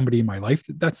if there's somebody in my life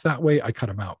that's that way, I cut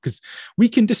them out, because we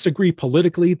can disagree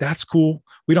politically. That's cool.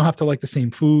 We don't have to like the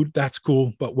same food. That's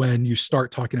cool. But when you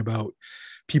start talking about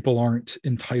people aren't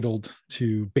entitled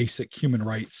to basic human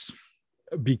rights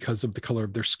because of the color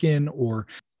of their skin or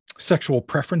sexual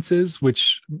preferences,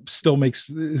 which still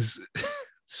is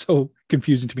so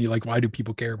confusing to me. Like, why do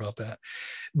people care about that?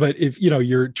 But if, you know,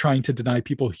 you're trying to deny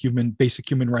people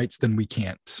basic human rights, then we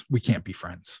can't be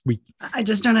friends. I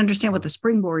just don't understand what the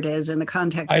springboard is in the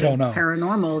context of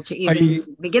paranormal to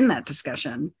even begin that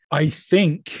discussion. I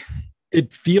think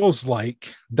it feels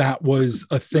like that was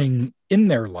a thing in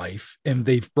their life and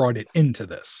they've brought it into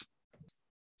this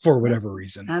for whatever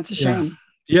reason. That's a shame.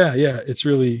 Yeah. It's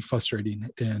really frustrating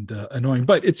and annoying,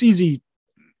 but it's easy,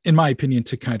 in my opinion,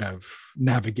 to kind of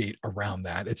navigate around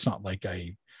that. It's not like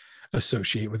I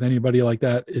associate with anybody like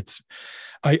that.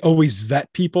 I always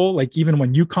vet people. Like, even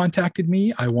when you contacted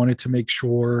me, I wanted to make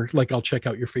sure, like, I'll check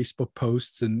out your Facebook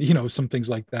posts and, you know, some things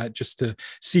like that, just to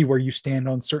see where you stand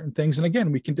on certain things. And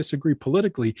again, we can disagree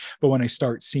politically, but when I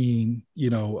start seeing, you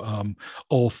know,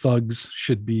 all thugs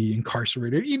should be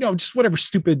incarcerated, you know, just whatever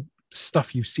stupid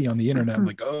stuff you see on the internet, I'm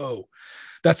like, oh,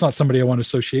 that's not somebody I want to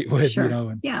associate with. Sure. You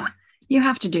know. Yeah, you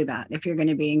have to do that if you're going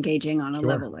to be engaging on a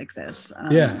level like this.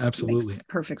 Yeah, absolutely. Makes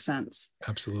perfect sense.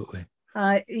 Absolutely.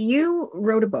 You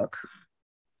wrote a book.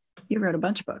 You wrote a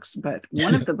bunch of books, but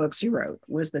one of the books you wrote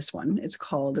was this one. It's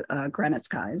called Granite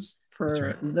Skies.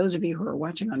 For those of you who are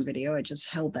watching on video, I just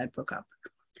held that book up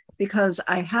because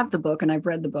I have the book and I've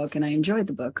read the book and I enjoyed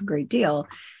the book a great deal.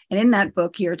 And in that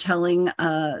book, you're telling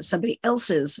somebody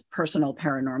else's personal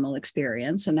paranormal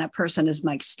experience. And that person is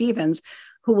Mike Stevens,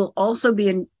 who will also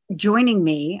be joining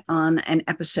me on an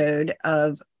episode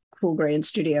of Cool Gray in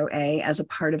Studio A as a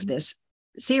part of this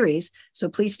series. So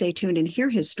please stay tuned and hear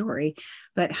his story.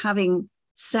 But having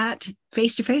sat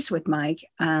face to face with Mike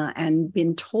and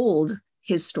been told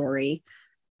his story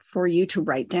for you to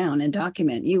write down and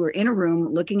document, you were in a room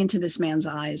looking into this man's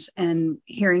eyes and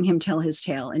hearing him tell his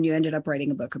tale, and you ended up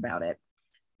writing a book about it.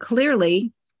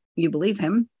 Clearly, you believe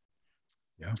him.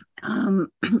 Yeah.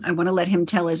 I want to let him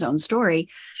tell his own story.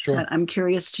 Sure. But I'm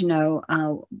curious to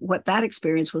know what that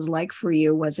experience was like for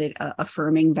you. Was it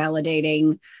affirming,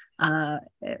 validating?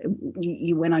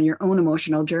 You went on your own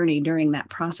emotional journey during that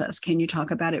process. Can you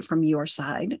talk about it from your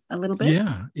side a little bit?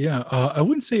 Yeah. I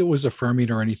wouldn't say it was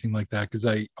affirming or anything like that, because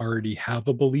I already have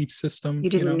a belief system. You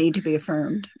didn't need to be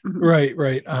affirmed. Mm-hmm.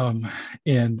 Right.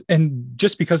 And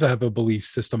just because I have a belief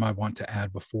system, I want to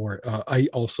add before, I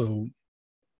also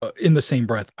in the same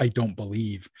breath, I don't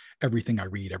believe everything I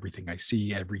read, everything I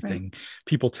see, everything Right.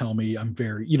 people tell me. I'm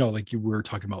very, like you were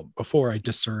talking about before, I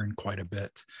discern quite a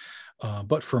bit.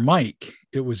 But for Mike,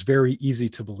 it was very easy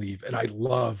to believe. And I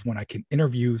love when I can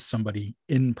interview somebody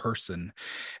in person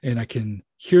and I can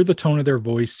hear the tone of their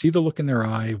voice, see the look in their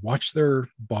eye, watch their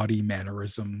body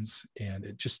mannerisms. And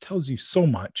it just tells you so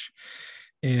much.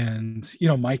 And,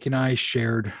 Mike and I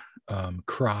shared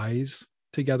cries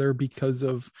together because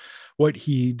of what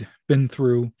he'd been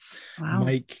through. Wow.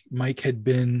 Mike had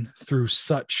been through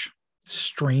such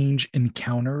strange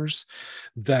encounters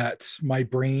that my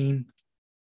brain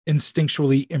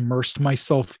instinctually immersed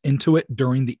myself into it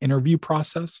during the interview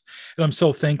process. And I'm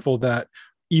so thankful that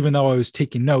even though I was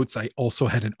taking notes, I also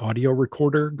had an audio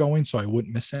recorder going so I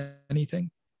wouldn't miss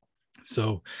anything.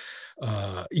 So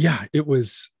yeah, it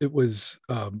was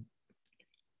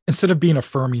instead of being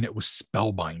affirming, it was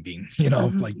spellbinding,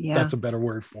 like Yeah. that's a better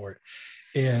word for it.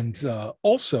 And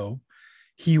also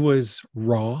he was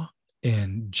raw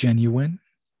and genuine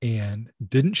and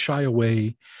didn't shy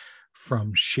away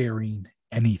from sharing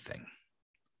anything.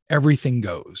 Everything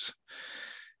goes.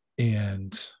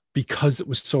 And because it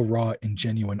was so raw and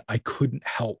genuine, I couldn't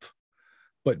help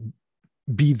but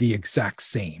be the exact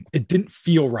same. It didn't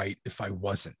feel right if I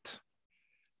wasn't,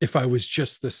 if I was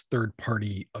just this third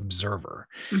party observer.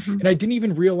 Hmm. And I didn't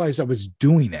even realize I was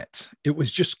doing it. It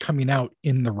was just coming out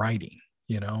in the writing,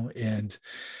 and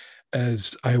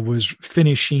as I was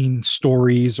finishing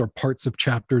stories or parts of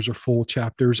chapters or full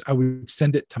chapters, I would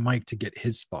send it to Mike to get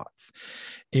his thoughts.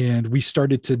 And we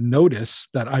started to notice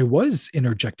that I was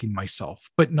interjecting myself,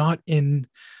 but not in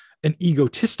an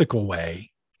egotistical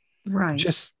way. Right.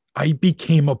 Just I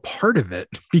became a part of it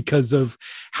because of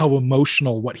how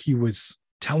emotional what he was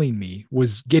telling me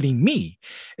was getting me.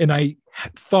 And I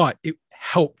thought it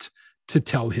helped to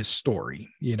tell his story,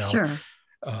 Sure.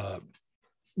 Uh,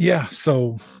 yeah.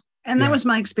 So, And that yeah. was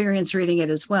my experience reading it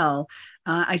as well.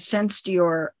 I sensed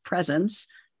your presence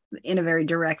in a very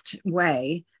direct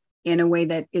way, in a way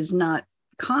that is not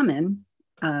common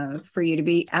for you to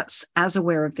be as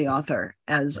aware of the author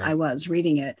as I Right. was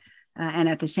reading it. And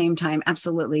at the same time,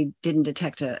 absolutely didn't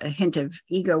detect a hint of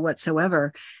ego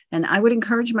whatsoever. And I would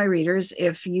encourage my readers,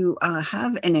 if you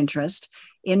have an interest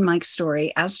in Mike's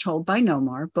story, as told by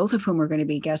Nomar, both of whom are going to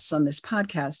be guests on this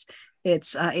podcast,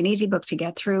 it's an easy book to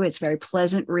get through. It's a very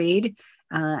pleasant read,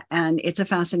 and it's a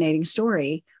fascinating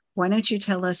story. Why don't you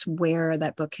tell us where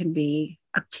that book can be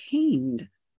obtained?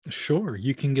 Sure.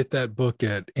 You can get that book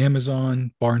at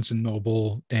Amazon, Barnes and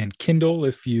Noble, and Kindle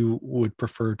if you would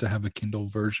prefer to have a Kindle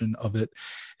version of it.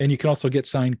 And you can also get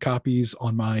signed copies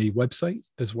on my website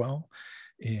as well.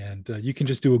 And you can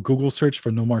just do a Google search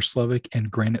for Nomar Slevik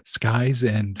and Granite Skies,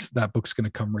 and that book's going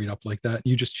to come right up like that.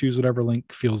 You just choose whatever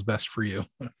link feels best for you.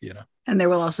 And there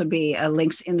will also be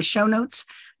links in the show notes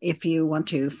if you want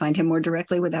to find him more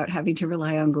directly without having to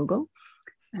rely on Google.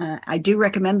 I do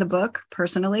recommend the book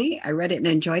personally. I read it and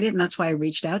enjoyed it. And that's why I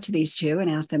reached out to these two and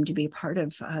asked them to be part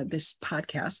of this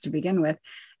podcast to begin with.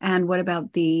 And what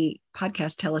about the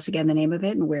podcast? Tell us again the name of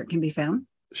it and where it can be found.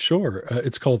 Sure.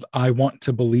 It's called I Want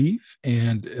to Believe,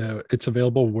 and it's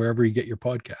available wherever you get your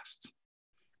podcasts.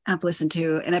 I've listened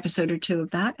to an episode or two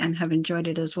of that and have enjoyed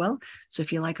it as well. So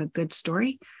if you like a good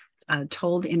story,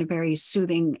 told in a very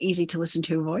soothing, easy to listen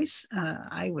to voice,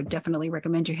 I would definitely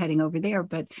recommend you heading over there.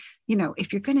 But,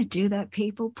 if you're going to do that,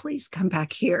 people, please come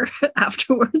back here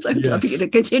afterwards. I'd love you to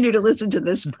continue to listen to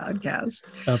this podcast.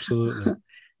 Absolutely.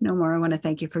 Nomar, I want to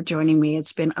thank you for joining me.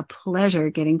 It's been a pleasure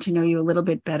getting to know you a little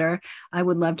bit better. I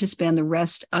would love to spend the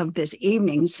rest of this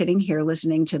evening sitting here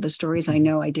listening to the stories I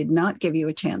know I did not give you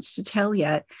a chance to tell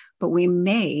yet, but we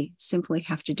may simply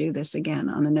have to do this again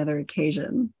on another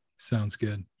occasion. Sounds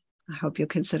good. I hope you'll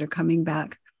consider coming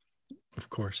back. Of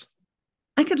course.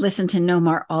 I could listen to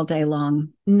Nomar all day long,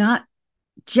 not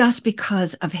just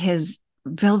because of his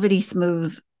velvety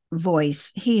smooth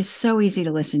voice. He is so easy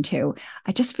to listen to.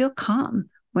 I just feel calm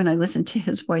when I listen to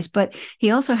his voice, but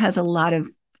he also has a lot of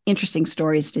interesting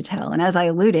stories to tell. And as I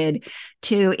alluded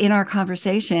to in our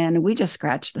conversation, we just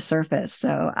scratched the surface.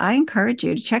 So I encourage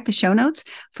you to check the show notes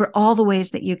for all the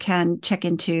ways that you can check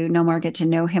into Nomar, get to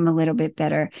know him a little bit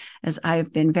better, as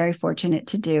I've been very fortunate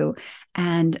to do,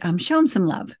 and show him some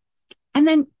love. And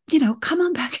then, come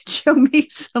on back and show me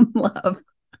some love.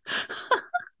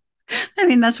 I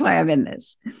mean, that's why I'm in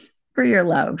this, for your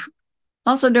love.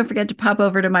 Also, don't forget to pop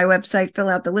over to my website, fill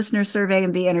out the listener survey,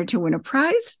 and be entered to win a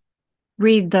prize.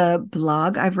 Read the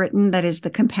blog I've written that is the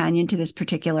companion to this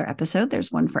particular episode.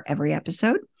 There's one for every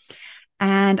episode.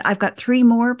 And I've got 3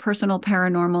 more personal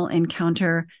paranormal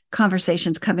encounter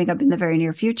conversations coming up in the very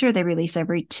near future. They release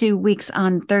every 2 weeks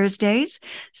on Thursdays.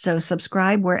 So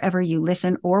subscribe wherever you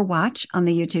listen or watch on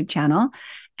the YouTube channel,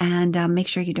 and make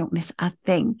sure you don't miss a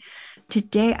thing.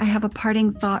 Today, I have a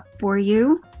parting thought for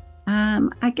you.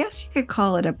 I guess you could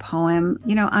call it a poem.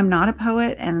 You know, I'm not a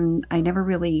poet and I never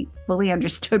really fully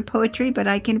understood poetry, but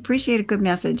I can appreciate a good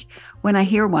message when I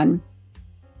hear one.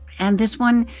 And this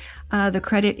one, the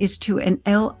credit is to an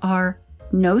L.R.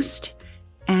 Nost,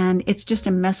 and it's just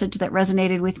a message that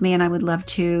resonated with me, and I would love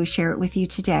to share it with you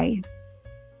today.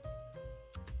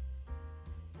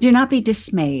 Do not be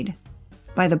dismayed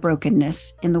by the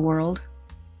brokenness in the world.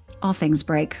 All things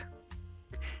break,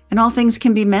 and all things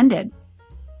can be mended.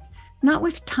 Not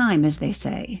with time, as they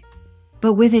say,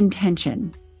 but with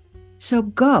intention. So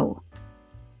go.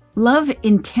 Love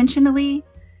intentionally,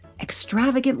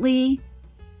 extravagantly,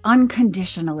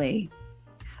 unconditionally.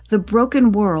 The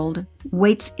broken world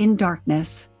waits in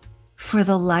darkness for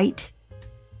the light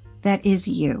that is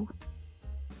you.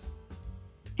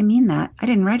 I mean that. I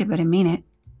didn't write it, but I mean it.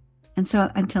 And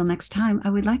so until next time, I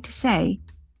would like to say,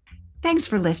 thanks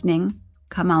for listening.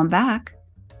 Come on back,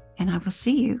 and I will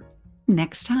see you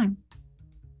next time.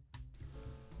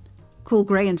 Cool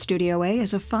Gray in Studio A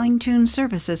is a fine-tuned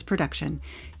services production.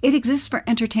 It exists for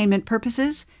entertainment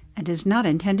purposes and is not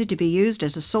intended to be used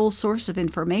as a sole source of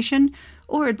information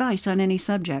or advice on any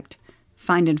subject.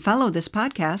 Find and follow this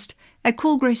podcast at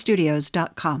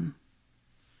coolgraystudios.com.